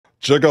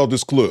Check out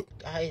this clip.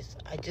 Guys,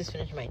 I just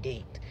finished my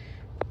date,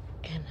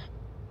 and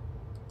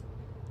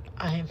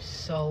I am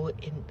so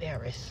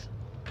embarrassed.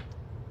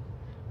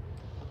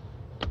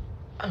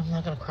 I'm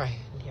not gonna cry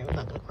in here. I'm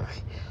not gonna cry.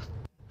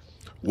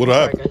 What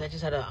Sorry, happened? guys. I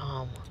just had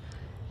to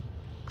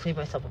clean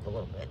myself up a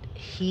little bit.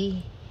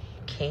 He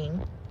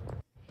came,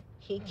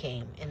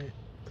 and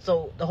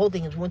so the whole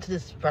thing is we went to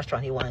this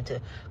restaurant he wanted to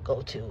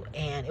go to,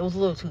 and it was a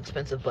little too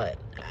expensive, but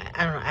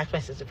I don't know. I asked my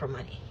sister for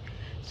money,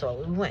 so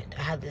we went.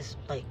 I had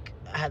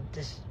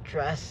this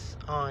dress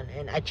on,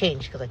 and I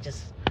changed because I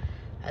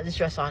had this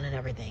dress on and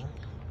everything,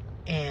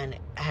 and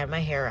I had my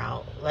hair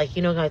out. Like,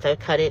 you know, guys, I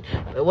cut it,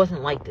 but it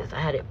wasn't like this. I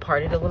had it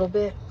parted a little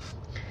bit,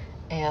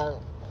 and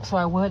so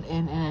I went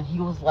in, and he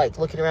was like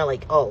looking around,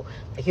 like, oh,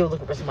 like he was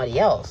looking for somebody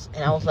else,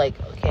 and I was like,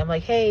 okay. I'm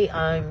like, hey,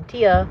 I'm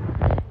Tia,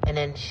 and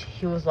then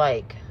he was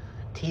like,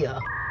 Tia.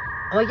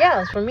 I'm like,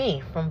 yeah, it's for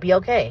me from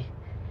BLK,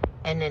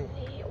 and then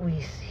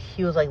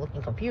he was like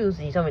looking confused,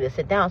 and he told me to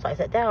sit down, so I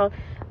sat down.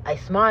 I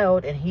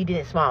smiled, and he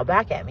didn't smile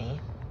back at me,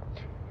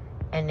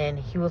 and then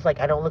he was like,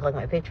 I don't look like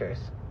my pictures.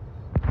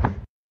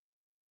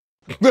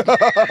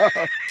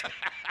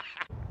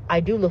 I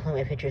do look like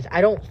my pictures.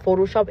 I don't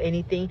Photoshop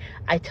anything.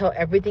 I tell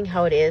everything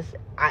how it is.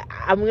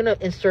 I'm going to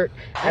insert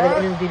at the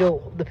end of the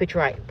video the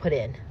picture I put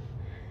in.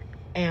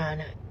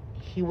 And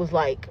he was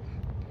like,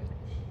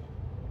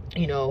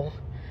 you know,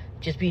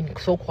 just being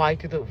so quiet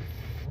through the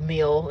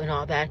meal and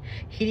all that.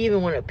 He didn't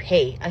even want to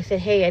pay. I said,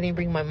 hey, I didn't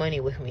bring my money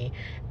with me.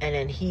 And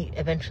then he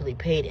eventually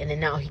paid. And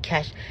then now he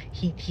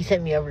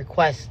sent me a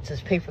request to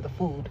pay for the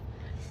food.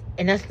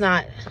 And that's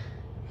not...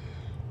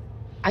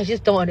 I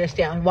just don't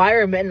understand. Why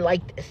are men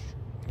like this?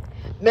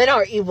 Men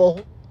are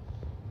evil.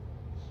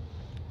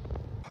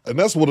 And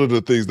that's one of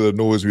the things that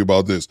annoys me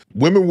about this.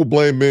 Women will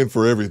blame men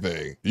for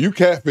everything. You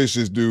catfish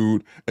this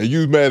dude, and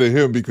you mad at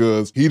him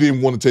because he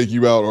didn't want to take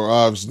you out, or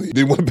obviously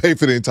didn't want to pay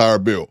for the entire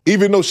bill.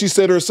 Even though she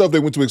said herself they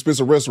went to an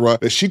expensive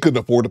restaurant that she couldn't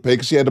afford to pay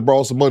because she had to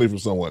borrow some money from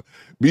someone.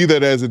 Be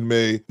that as it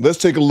may, let's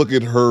take a look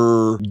at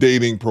her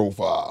dating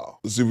profile.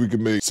 Let's see if we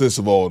can make sense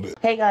of all of this.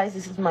 Hey guys,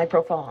 this is my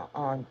profile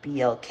on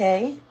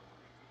BLK.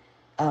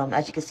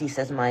 As you can see, it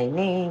says my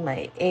name,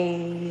 my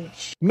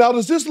age. Now,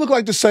 does this look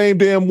like the same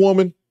damn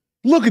woman?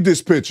 Look at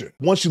this picture.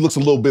 One, she looks a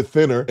little bit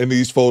thinner in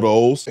these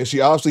photos, and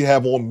she obviously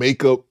have on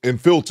makeup and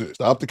filters.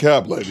 Stop the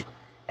cap, lady.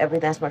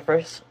 That's my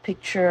first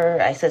picture.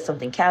 I said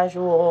something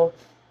casual.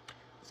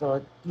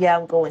 So yeah,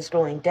 I'm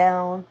scrolling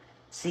down.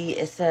 See,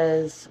 it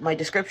says my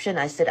description.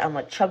 I said I'm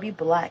a chubby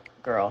black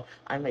girl.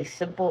 I'm a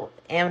simple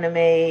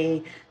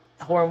anime,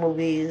 horror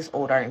movies,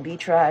 old R&B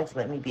tracks.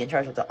 Let me be in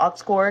charge of the aux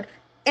cord.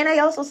 And I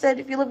also said,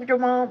 if you live with your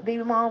mom,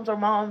 baby moms or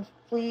moms,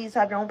 please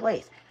have your own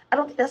place. I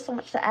don't think that's so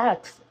much to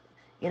ask,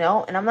 you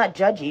know? And I'm not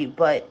judgy,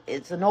 but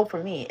it's a no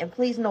for me. And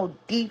please, no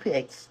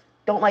D-pics.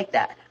 Don't like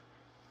that.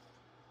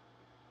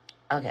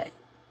 Okay.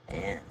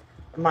 And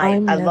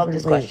I love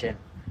this question.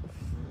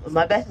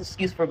 My best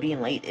excuse for being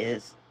late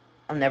is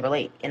I'm never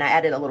late. And I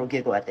added a little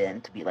giggle at the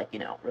end to be like, you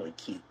know, really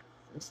cute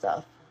and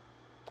stuff.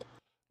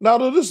 Now,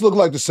 does this look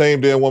like the same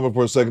damn woman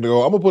for a second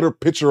ago? I'm going to put her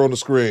picture on the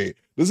screen.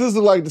 Does this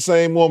look like the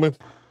same woman?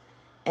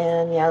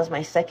 And yeah, that was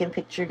my second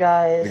picture,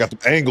 guys. They got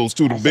the angles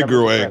too, the big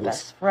girl angles.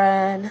 Best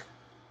friend.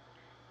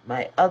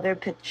 My other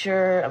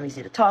picture, I'm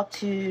easy to talk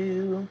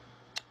to.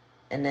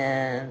 And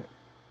then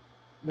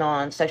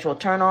non-sexual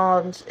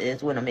turn-ons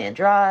is when a man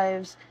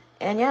drives.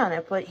 And yeah, and I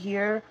put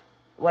here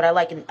what I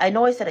like. And I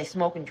know I said I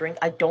smoke and drink.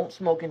 I don't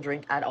smoke and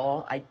drink at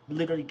all. I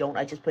literally don't.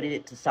 I just put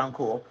it to sound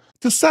cool.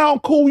 To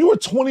sound cool? You're a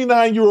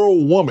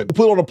 29-year-old woman.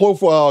 Put on a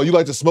profile, you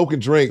like to smoke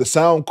and drink. To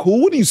sound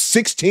cool? What are you,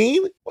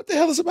 16? What the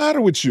hell is the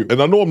matter with you?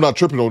 And I know I'm not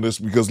tripping on this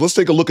because let's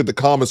take a look at the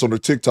comments on her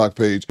TikTok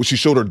page when she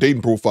showed her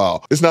dating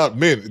profile. It's not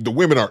men. The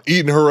women are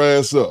eating her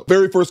ass up.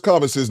 Very first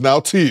comment says,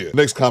 now Tia.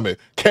 Next comment,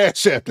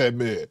 cash app that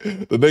man.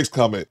 The next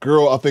comment,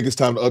 girl, I think it's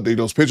time to update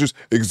those pictures.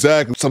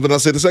 Exactly. Something I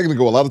said a second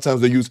ago. A lot of times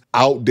they use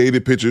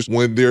outdated pictures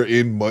when they're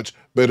in much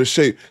better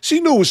shape. She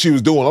knew what she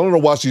was doing. I don't know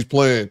why she's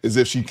playing as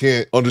if she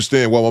can't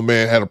understand why my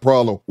man had a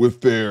problem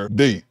with their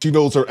date. She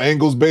knows her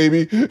angles,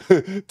 baby.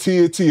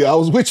 Tia, I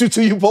was with you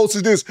till you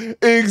posted this.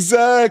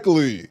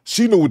 Exactly.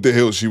 She knew what the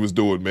hell she was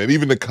doing, man.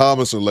 Even the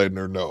comments are letting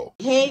her know.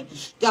 Hey,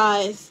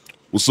 guys.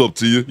 What's up,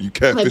 Tia? You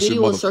catfishing, my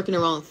video was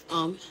circling around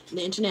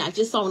the internet. I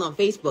just saw it on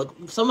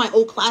Facebook. Some of my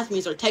old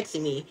classmates are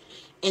texting me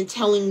and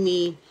telling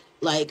me,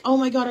 like, oh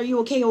my God, are you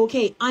okay?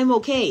 Okay, I'm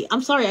okay.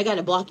 I'm sorry, I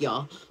gotta block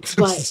y'all,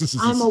 but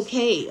I'm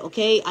okay.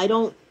 Okay,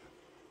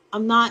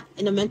 I'm not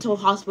in a mental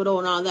hospital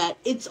and all that.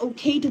 It's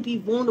okay to be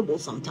vulnerable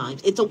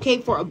sometimes. It's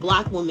okay for a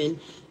black woman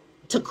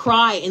to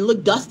cry and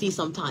look dusty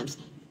sometimes.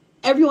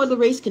 Every other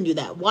race can do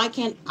that. Why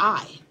can't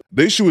I?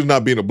 The issue is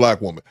not being a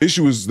black woman. The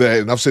issue is that,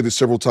 and I've said this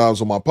several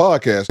times on my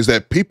podcast, is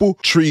that people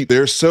treat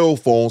their cell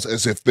phones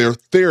as if they're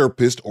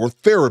therapist or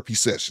therapy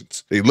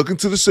sessions. They look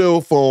into the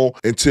cell phone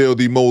and tell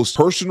the most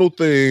personal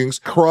things,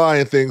 cry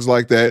and things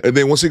like that. And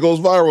then once it goes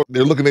viral,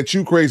 they're looking at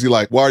you crazy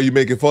like, why are you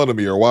making fun of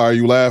me? Or why are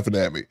you laughing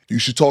at me? You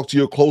should talk to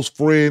your close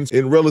friends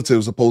and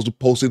relatives opposed to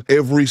posting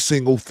every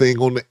single thing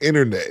on the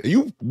internet.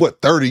 You,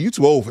 what, 30? You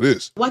too old for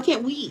this. Why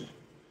can't we?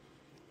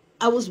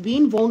 I was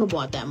being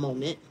vulnerable at that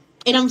moment,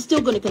 and I'm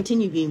still going to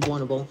continue being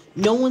vulnerable.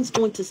 No one's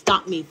going to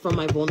stop me from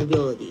my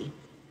vulnerability.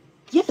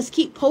 Yes,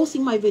 keep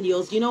posting my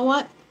videos. You know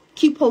what?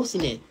 Keep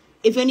posting it.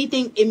 If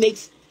anything, it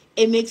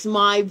makes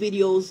my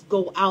videos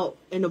go out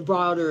in a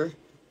broader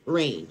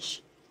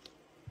range.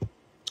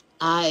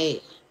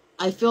 I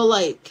feel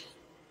like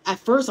at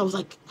first I was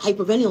like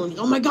hyperventilating.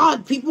 Oh my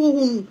God, people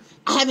whom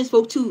I haven't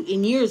spoke to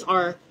in years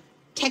are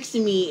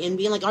texting me and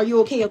being like, "Are you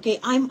okay?" Okay,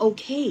 I'm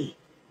okay.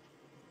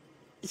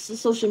 It's the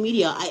social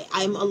media.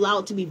 I'm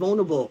allowed to be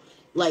vulnerable.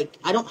 Like,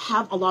 I don't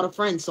have a lot of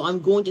friends, so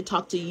I'm going to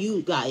talk to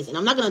you guys, and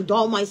I'm not gonna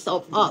doll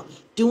myself up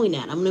doing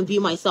that. I'm gonna be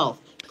myself.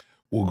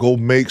 We'll go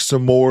make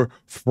some more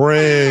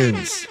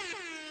friends.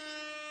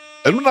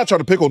 And I'm not trying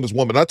to pick on this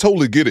woman. I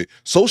totally get it.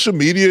 Social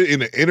media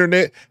and the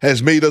internet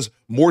has made us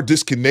more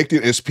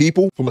disconnected as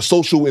people from a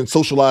social and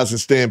socializing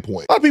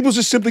standpoint. A lot of people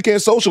just simply can't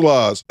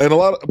socialize. And a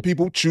lot of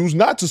people choose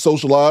not to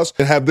socialize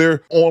and have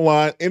their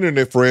online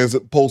internet friends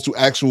as opposed to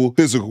actual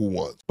physical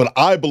ones. But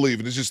I believe,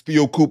 and it's just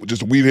Theo Cooper,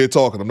 just a weed head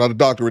talking, I'm not a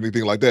doctor or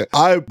anything like that.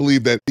 I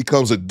believe that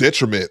becomes a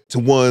detriment to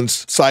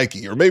one's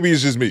psyche. Or maybe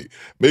it's just me.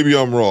 Maybe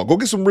I'm wrong. Go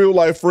get some real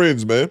life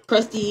friends, man.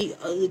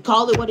 Krusty,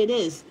 call it what it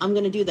is. I'm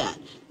gonna do that.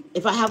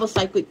 If I have a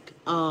psychic,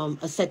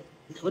 what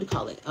do you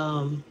call it?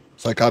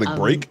 Psychotic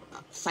break?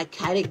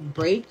 Psychotic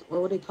break?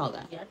 Or what do they call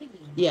that?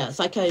 Yeah,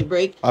 psychotic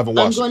break. I haven't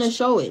watched I'm going to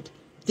show it.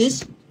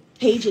 This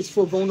page is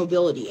for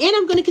vulnerability. And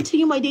I'm going to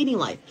continue my dating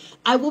life.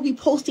 I will be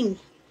posting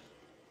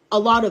a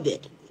lot of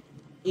it.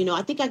 You know,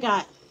 I think I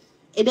got,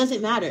 it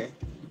doesn't matter.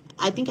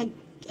 I think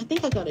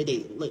I got a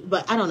date,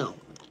 but I don't know.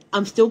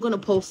 I'm still going to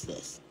post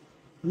this.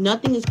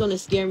 Nothing is going to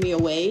scare me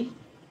away.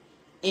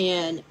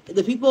 And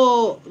the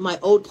people, my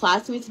old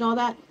classmates and all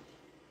that,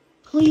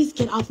 please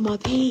get off my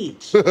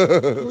page.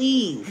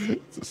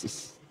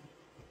 Please.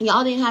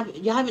 Y'all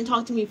haven't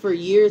talked to me for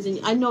years, and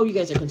I know you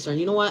guys are concerned.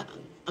 You know what?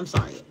 I'm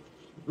sorry.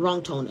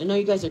 Wrong tone. I know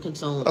you guys are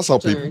concerned. That's how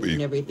people be.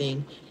 And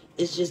everything.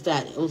 It's just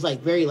that it was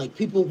like very like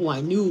people who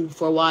I knew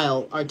for a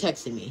while are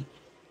texting me.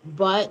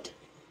 But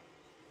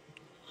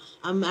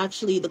I'm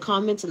actually, the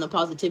comments and the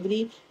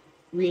positivity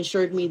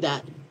reassured me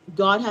that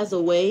God has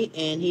a way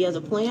and he has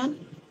a plan,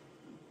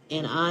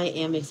 and I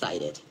am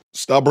excited.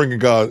 Stop bringing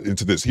God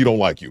into this. He don't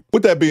like you.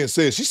 With that being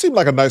said, she seemed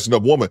like a nice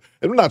enough woman,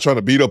 and I'm not trying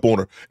to beat up on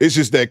her. It's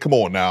just that, come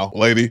on now,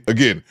 lady.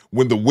 Again,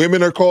 when the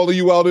women are calling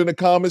you out in the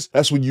comments,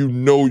 that's when you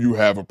know you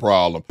have a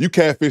problem. You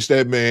catfished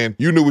that man.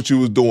 You knew what you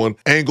was doing.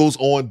 Angles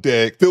on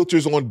deck,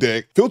 filters on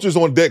deck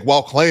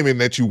while claiming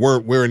that you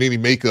weren't wearing any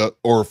makeup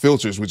or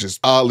filters, which is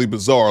oddly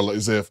bizarre,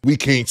 as if we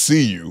can't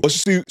see you. But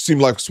she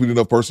seemed like a sweet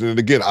enough person. And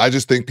again, I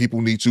just think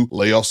people need to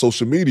lay off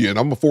social media. And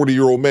I'm a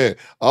 40-year-old man.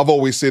 I've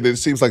always said that it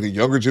seems like the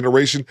younger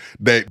generation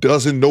that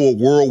doesn't know a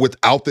world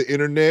without the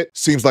internet.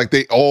 Seems like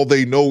all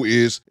they know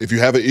is if you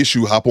have an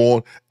issue, hop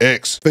on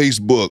X,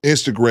 Facebook,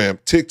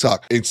 Instagram,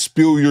 TikTok, and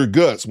spill your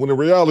guts. When in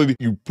reality,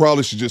 you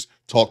probably should just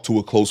talk to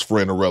a close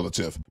friend or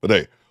relative. But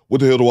hey,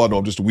 what the hell do I know?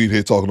 I'm just a weed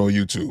head talking on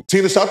YouTube.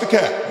 Tina, stop the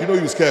cap. You know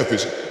you was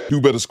catfishing.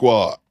 Do better,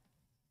 squad.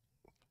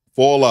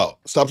 Fall out.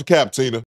 Stop the cap, Tina.